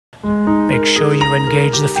make sure you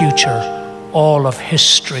engage the future. All of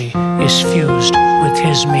history is fused with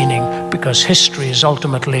his meaning, because history is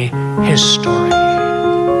ultimately his story.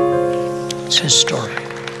 It's his story.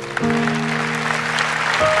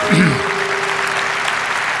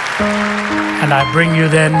 And I bring you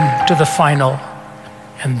then to the final,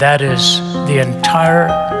 and that is the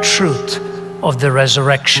entire truth of the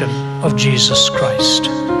resurrection of Jesus Christ.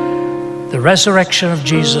 The resurrection of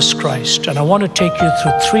Jesus Christ. And I want to take you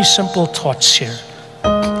through three simple thoughts here.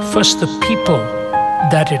 First, the people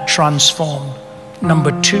that it transformed.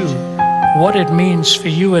 Number two, what it means for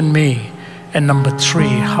you and me. And number three,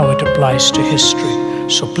 how it applies to history.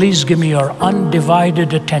 So please give me your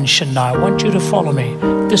undivided attention now. I want you to follow me.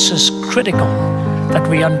 This is critical that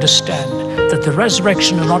we understand that the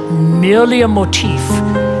resurrection is not merely a motif,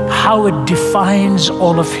 how it defines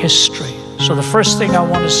all of history. So the first thing I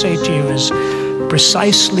want to say to you is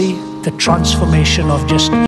precisely the transformation of just